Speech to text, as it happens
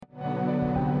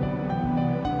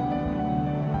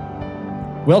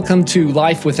Welcome to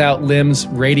Life Without Limbs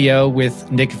Radio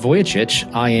with Nick Vujicic.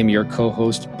 I am your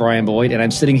co-host, Brian Boyd, and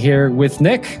I'm sitting here with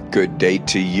Nick. Good day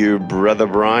to you, brother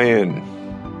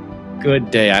Brian. Good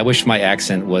day. I wish my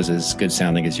accent was as good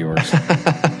sounding as yours.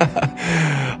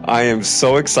 I am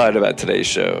so excited about today's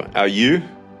show. Are you?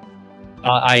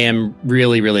 I am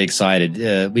really, really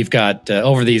excited. We've got,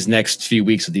 over these next few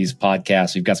weeks of these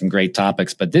podcasts, we've got some great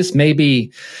topics, but this may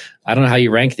be, I don't know how you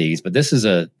rank these, but this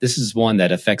is one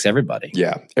that affects everybody.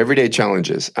 Yeah, everyday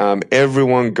challenges.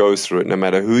 Everyone goes through it, no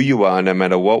matter who you are, no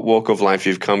matter what walk of life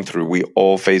you've come through. We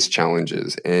all face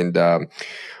challenges. And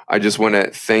I just want to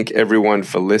thank everyone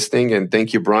for listening. And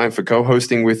thank you, Brian, for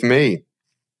co-hosting with me.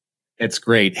 It's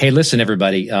great. Hey, listen,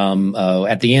 everybody.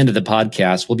 At the end of the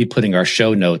podcast, we'll be putting our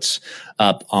show notes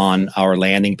up on our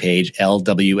landing page,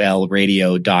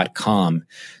 lwlradio.com.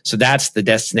 So that's the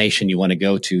destination you want to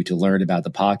go to learn about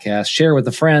the podcast, share with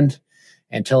a friend,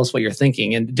 and tell us what you're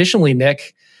thinking. And additionally,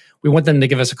 Nick, we want them to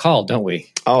give us a call, don't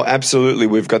we? Oh, absolutely.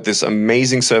 We've got this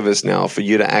amazing service now for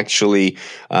you to actually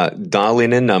dial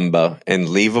in a number and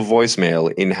leave a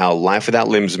voicemail in how Life Without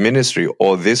Limbs ministry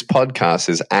or this podcast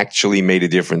has actually made a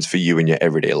difference for you in your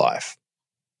everyday life.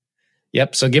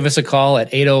 Yep. So give us a call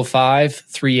at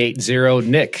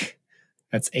 805-380-NICK.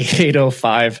 That's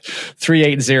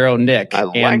 805-380-NICK. I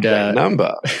like that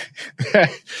number.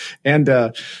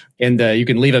 And you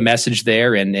can leave a message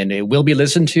there and it will be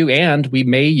listened to, and we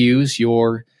may use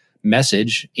your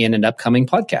message in an upcoming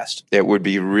podcast. It would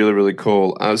be really, really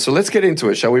cool. So let's get into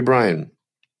it, shall we, Brian?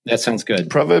 That sounds good.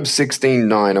 Proverbs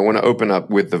 16:9. I want to open up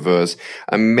with the verse.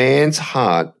 A man's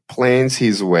heart plans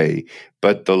his way,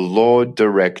 but the Lord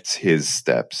directs his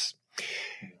steps.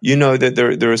 You know that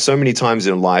there are so many times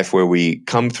in life where we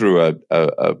come through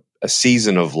a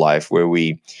season of life where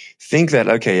we think that,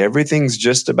 okay, everything's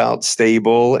just about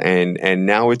stable and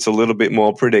now it's a little bit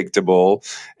more predictable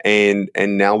and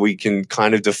now we can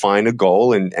kind of define a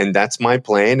goal and that's my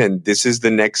plan and this is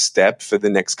the next step for the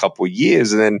next couple of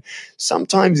years. And then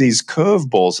sometimes these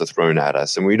curveballs are thrown at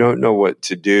us and we don't know what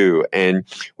to do. And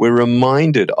we're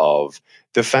reminded of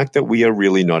the fact that we are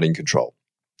really not in control.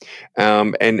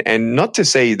 And not to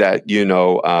say that,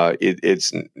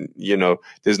 it's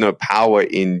there's no power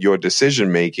in your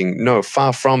decision making. No,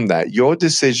 far from that. Your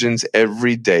decisions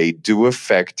every day do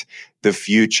affect the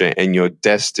future and your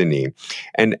destiny.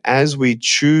 And as we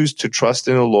choose to trust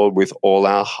in the Lord with all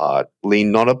our heart,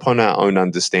 lean not upon our own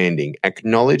understanding,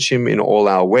 acknowledge him in all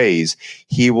our ways,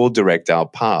 he will direct our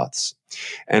paths.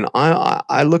 And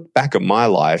I look back at my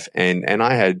life and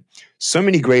I had so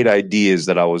many great ideas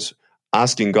that I was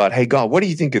asking God, hey, God, what do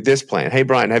you think of this plan? Hey,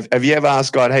 Brian, have you ever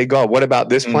asked God, hey, God, what about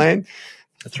this plan?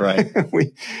 That's right.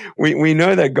 we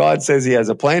know that God says he has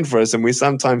a plan for us, and we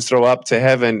sometimes throw up to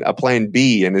heaven a plan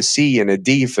B and a C and a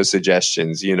D for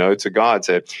suggestions, to God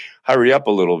to hurry up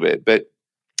a little bit. But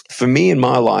for me in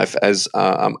my life, as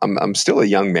I'm still a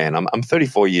young man, I'm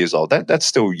 34 years old. That's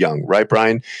still young, right,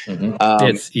 Brian? Mm-hmm.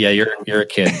 You're a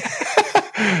kid.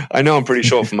 I know I'm pretty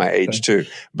short for my age too.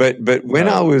 But when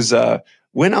I was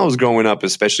growing up,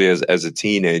 especially as a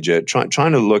teenager, trying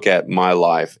to look at my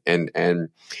life and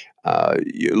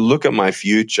look at my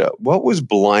future, what was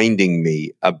blinding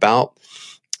me about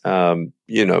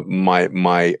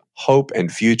my hope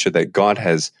and future that God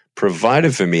has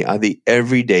provided for me are the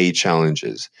everyday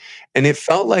challenges. And it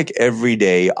felt like every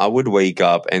day I would wake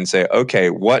up and say, okay,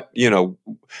 what's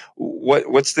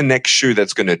the next shoe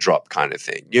that's going to drop kind of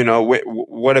thing?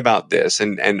 What about this?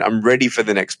 And I'm ready for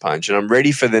the next punch, and I'm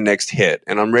ready for the next hit,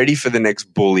 and I'm ready for the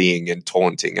next bullying and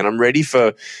taunting, and I'm ready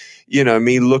for,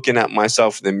 me looking at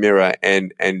myself in the mirror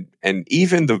and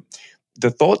even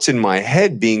the thoughts in my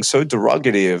head being so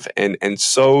derogative and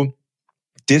so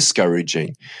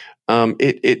discouraging.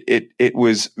 It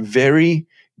was very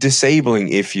disabling,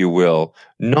 if you will,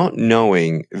 not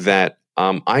knowing that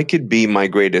I could be my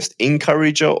greatest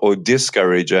encourager or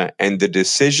discourager, and the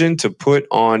decision to put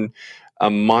on a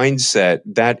mindset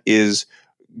that is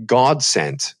God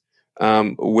sent,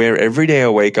 where every day I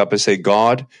wake up and say,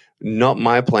 God, not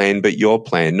my plan, but your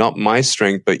plan, not my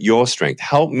strength, but your strength.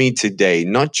 Help me today,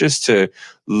 not just to,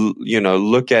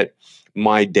 look at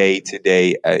my day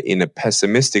today in a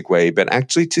pessimistic way, but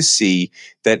actually to see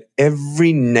that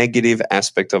every negative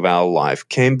aspect of our life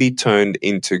can be turned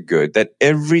into good. That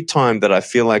every time that I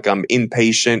feel like I'm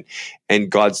impatient and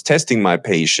God's testing my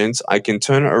patience, I can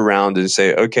turn it around and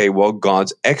say, okay, well,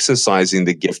 God's exercising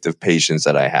the gift of patience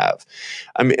that I have.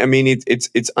 I mean,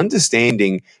 it's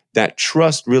understanding that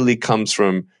trust really comes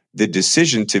from the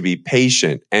decision to be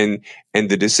patient, and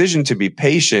the decision to be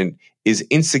patient is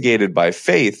instigated by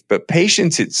faith, but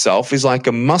patience itself is like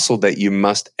a muscle that you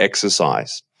must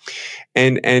exercise.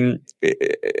 And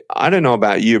I don't know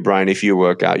about you, Brian. If you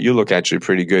work out, you look actually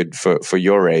pretty good for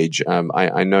your age.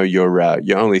 I know you're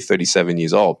only 37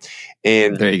 years old,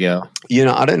 and there you go.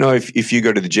 I don't know if you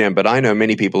go to the gym, but I know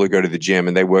many people who go to the gym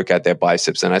and they work out their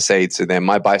biceps. And I say to them,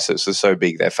 my biceps are so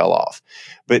big they fell off.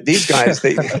 But these guys,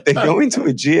 they go into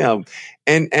a gym,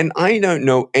 and I don't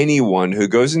know anyone who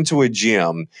goes into a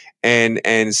gym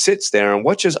and sits there and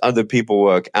watches other people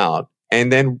work out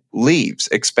and then leaves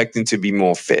expecting to be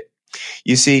more fit.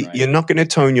 You see, right. You're not going to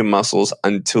tone your muscles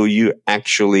until you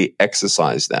actually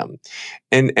exercise them.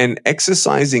 And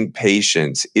exercising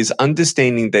patience is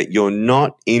understanding that you're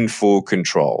not in full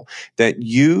control, that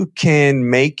you can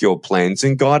make your plans,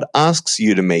 and God asks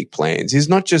you to make plans. He's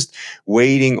not just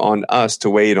waiting on us to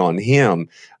wait on him.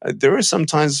 There are some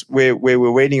times where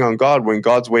we're waiting on God when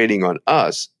God's waiting on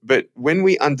us. But when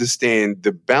we understand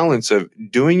the balance of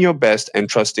doing your best and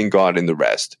trusting God in the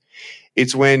rest,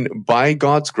 it's when, by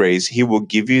God's grace, he will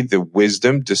give you the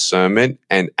wisdom, discernment,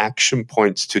 and action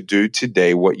points to do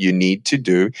today what you need to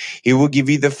do. He will give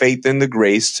you the faith and the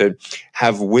grace to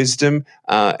have wisdom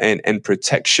and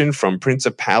protection from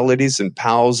principalities and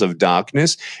powers of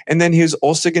darkness. And then he's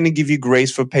also going to give you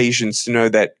grace for patience to know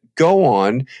that go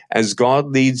on as God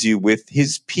leads you with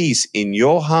his peace in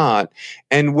your heart.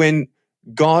 And when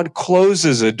God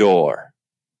closes a door,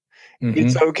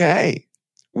 it's okay.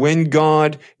 When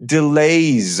God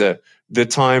delays the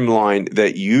timeline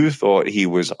that you thought he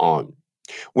was on,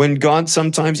 when God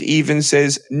sometimes even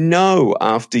says no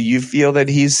after you feel that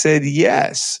he's said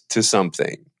yes to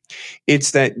something,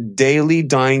 it's that daily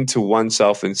dying to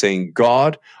oneself and saying,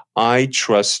 God, I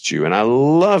trust you. And I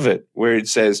love it where it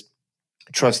says,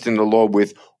 trust in the Lord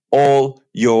with all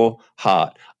your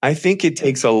heart. I think it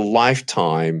takes a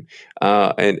lifetime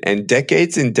and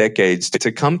decades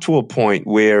to come to a point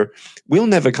where we'll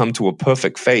never come to a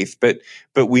perfect faith, but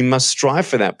we must strive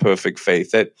for that perfect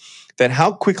faith, that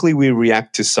how quickly we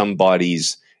react to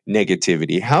somebody's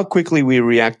negativity, how quickly we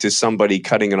react to somebody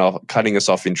cutting us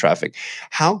off in traffic,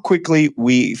 how quickly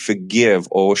we forgive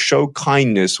or show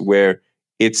kindness where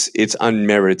it's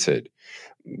unmerited.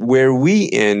 Where we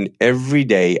in every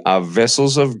day are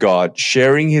vessels of God,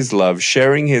 sharing his love,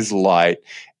 sharing his light,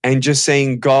 and just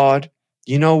saying, God,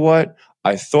 you know what?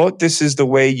 I thought this is the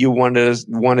way you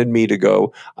wanted me to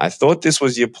go. I thought this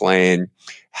was your plan.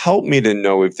 Help me to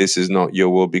know if this is not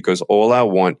your will, because all I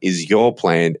want is your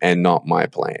plan and not my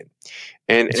plan.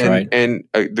 And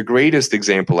the greatest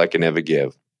example I can ever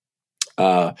give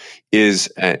is,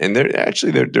 and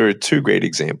there are two great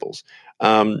examples.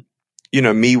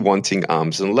 Me wanting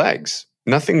arms and legs.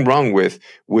 Nothing wrong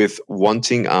with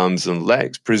wanting arms and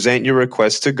legs. Present your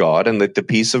request to God and let the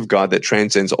peace of God that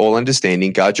transcends all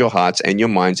understanding guard your hearts and your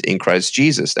minds in Christ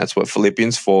Jesus. That's what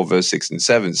Philippians 4, verse 6 and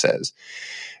 7 says.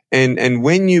 And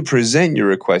when you present your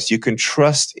request, you can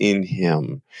trust in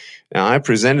him. Now, I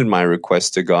presented my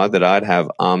request to God that I'd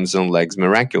have arms and legs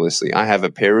miraculously. I have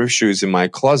a pair of shoes in my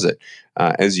closet,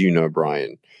 as you know,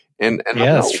 Brian. And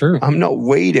yeah, that's true. I'm not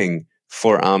waiting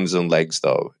for arms and legs,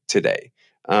 though, today.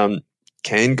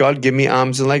 Can God give me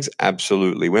arms and legs?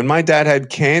 Absolutely. When my dad had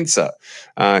cancer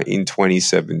in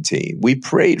 2017, we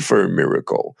prayed for a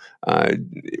miracle.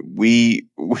 We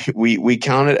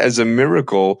count it as a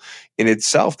miracle in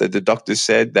itself that the doctor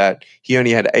said that he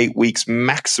only had 8 weeks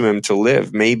maximum to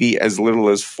live, maybe as little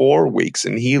as 4 weeks.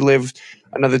 And he lived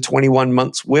another 21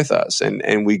 months with us,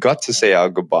 and we got to say our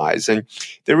goodbyes. And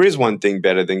there is one thing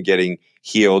better than getting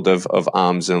healed of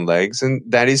arms and legs, and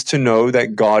that is to know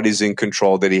that God is in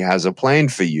control, that he has a plan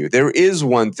for you. There is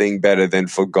one thing better than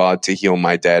for God to heal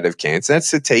my dad of cancer.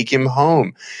 That's to take him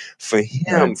home for him,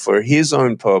 right, for his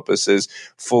own purposes,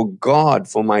 for God,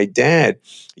 for my dad.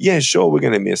 Yeah, sure, we're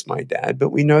going to miss my dad, but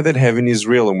we know that heaven is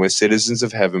real and we're citizens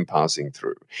of heaven passing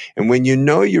through. And when you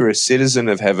know you're a citizen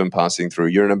of heaven passing through,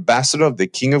 you're an ambassador of the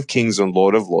King of Kings and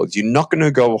Lord of Lords. You're not going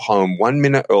to go home 1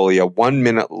 minute earlier, 1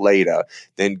 minute later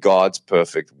than God's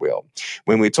perfect will.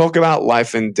 When we talk about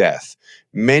life and death,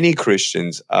 many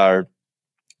Christians are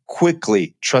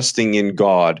quickly trusting in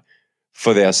God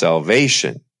for their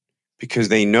salvation because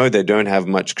they know they don't have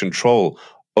much control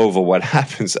over what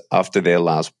happens after their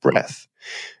last breath.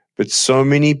 But so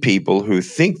many people who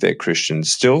think they're Christians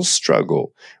still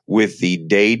struggle with the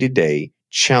day-to-day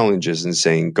challenges and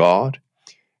saying, God,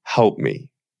 help me.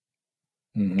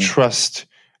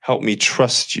 Help me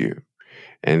trust you.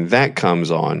 And that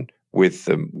comes on with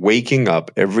them waking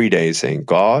up every day saying,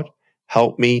 God,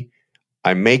 help me.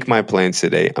 I make my plans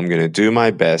today. I'm going to do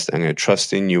my best. I'm going to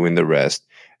trust in you in the rest.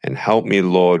 And help me,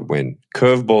 Lord, when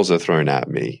curveballs are thrown at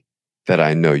me, that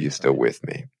I know you're still with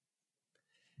me.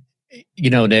 You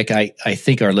know, Nick, I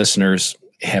think our listeners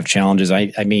have challenges.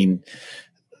 I mean,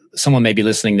 someone may be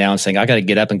listening now and saying, I got to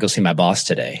get up and go see my boss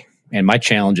today. And my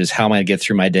challenge is, how am I going to get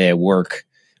through my day at work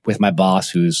with my boss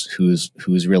who's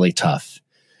really tough?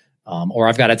 Or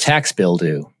I've got a tax bill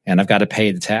due and I've got to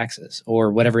pay the taxes,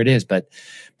 or whatever it is. But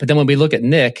then when we look at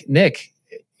Nick,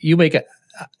 you make a,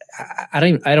 I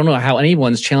don't know how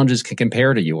anyone's challenges can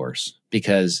compare to yours,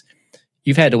 because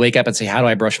you've had to wake up and say, how do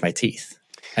I brush my teeth?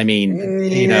 I mean,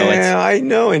 I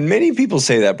know. And many people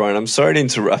say that, Brian. I'm sorry to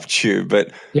interrupt you,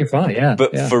 but you're fine. Yeah.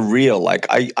 But for real, like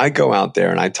I go out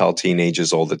there and I tell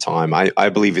teenagers all the time, I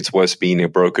believe it's worse being a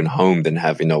broken home than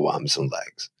having no arms and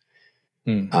legs.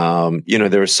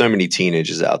 There are so many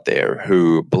teenagers out there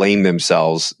who blame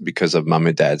themselves because of mom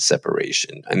and dad's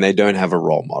separation, and they don't have a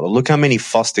role model. Look how many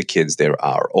foster kids there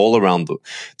are all around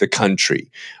the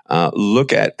country.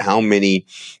 Look at how many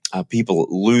people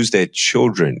lose their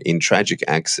children in tragic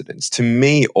accidents. To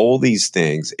me, all these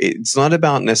things, it's not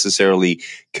about necessarily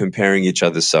comparing each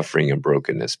other's suffering and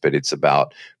brokenness, but it's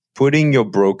about putting your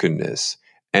brokenness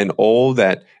and all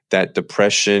that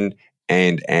depression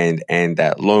and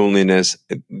that loneliness,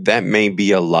 that may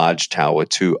be a large tower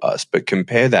to us, but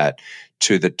compare that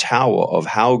to the tower of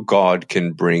how God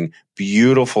can bring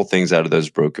beautiful things out of those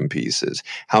broken pieces,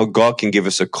 how God can give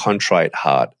us a contrite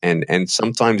heart, and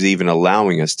sometimes even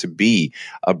allowing us to be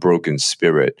a broken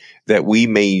spirit, that we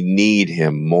may need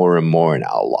him more and more in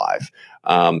our life.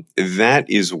 That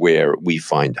is where we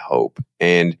find hope.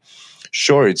 And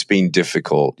sure, it's been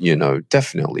difficult,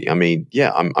 definitely. I mean,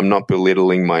 yeah, I'm not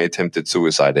belittling my attempted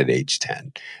suicide at age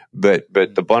 10, but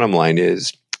the bottom line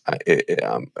is,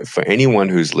 for anyone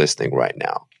who's listening right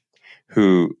now,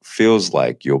 who feels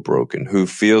like you're broken, who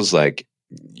feels like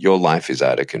your life is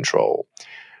out of control,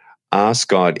 ask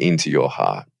God into your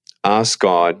heart. Ask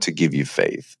God to give you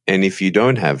faith. And if you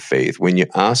don't have faith, when you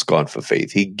ask God for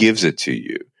faith, he gives it to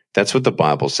you. That's what the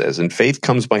Bible says. And faith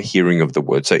comes by hearing of the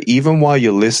word. So even while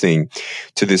you're listening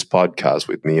to this podcast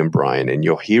with me and Brian, and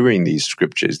you're hearing these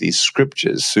scriptures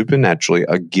supernaturally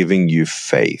are giving you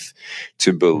faith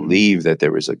to believe that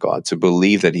there is a God, to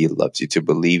believe that he loves you, to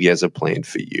believe he has a plan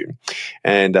for you.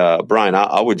 And Brian,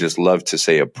 I would just love to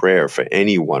say a prayer for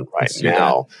anyone right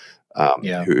now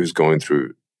who's going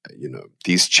through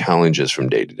these challenges from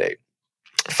day to day.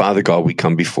 Father God, we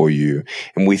come before you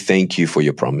and we thank you for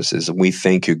your promises. And we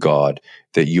thank you, God,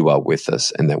 that you are with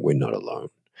us and that we're not alone.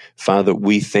 Father,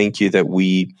 we thank you that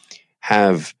we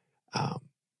have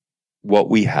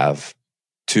what we have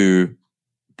to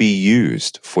be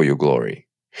used for your glory.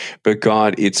 But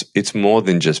God, it's more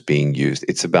than just being used.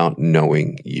 It's about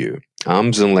knowing you.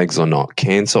 Arms and legs or not,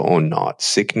 cancer or not,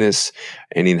 sickness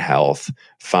and in health,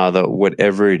 Father,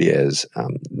 whatever it is,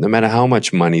 no matter how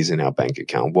much money's in our bank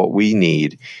account, what we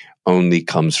need only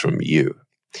comes from you.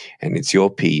 And it's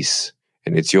your peace,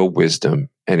 and it's your wisdom,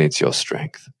 and it's your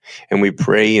strength. And we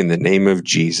pray in the name of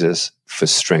Jesus for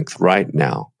strength right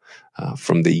now,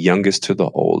 from the youngest to the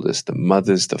oldest, the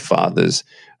mothers, the fathers,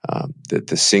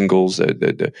 the singles,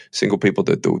 the single people,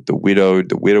 the widowed,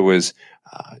 the widowers,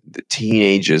 the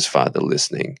teenagers, Father,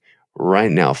 listening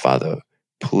right now, Father,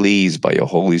 please, by your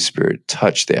Holy Spirit,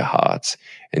 touch their hearts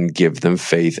and give them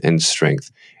faith and strength.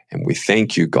 And we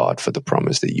thank you, God, for the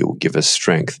promise that you will give us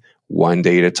strength one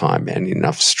day at a time, and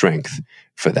enough strength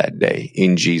for that day.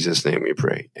 In Jesus' name we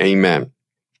pray. Amen.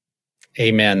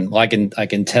 Amen. Well, I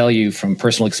can tell you from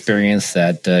personal experience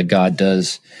that God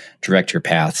does direct your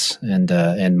paths,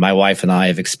 and my wife and I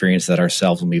have experienced that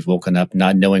ourselves when we've woken up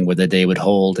not knowing what the day would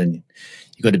hold, and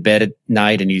you go to bed at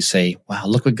night and you say, "Wow,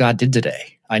 look what God did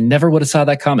today! I never would have saw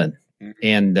that coming."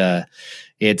 And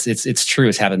it's true.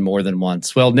 It's happened more than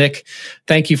once. Well, Nick,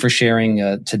 thank you for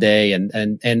sharing today,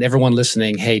 and everyone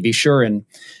listening. Hey, be sure and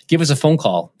give us a phone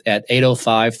call at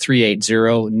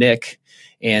 805-380-NICK.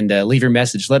 And leave your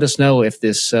message. Let us know if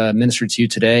this ministered to you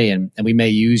today, and we may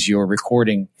use your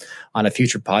recording on a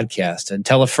future podcast. And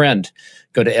tell a friend.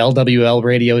 Go to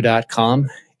lwlradio.com,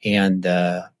 and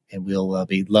we'll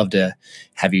be love to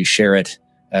have you share it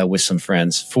with some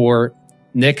friends. For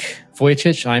Nick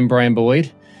Vujicic, I'm Brian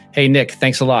Boyd. Hey, Nick,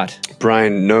 thanks a lot.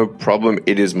 Brian, no problem.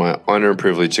 It is my honor and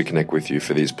privilege to connect with you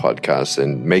for these podcasts,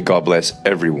 and may God bless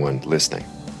everyone listening.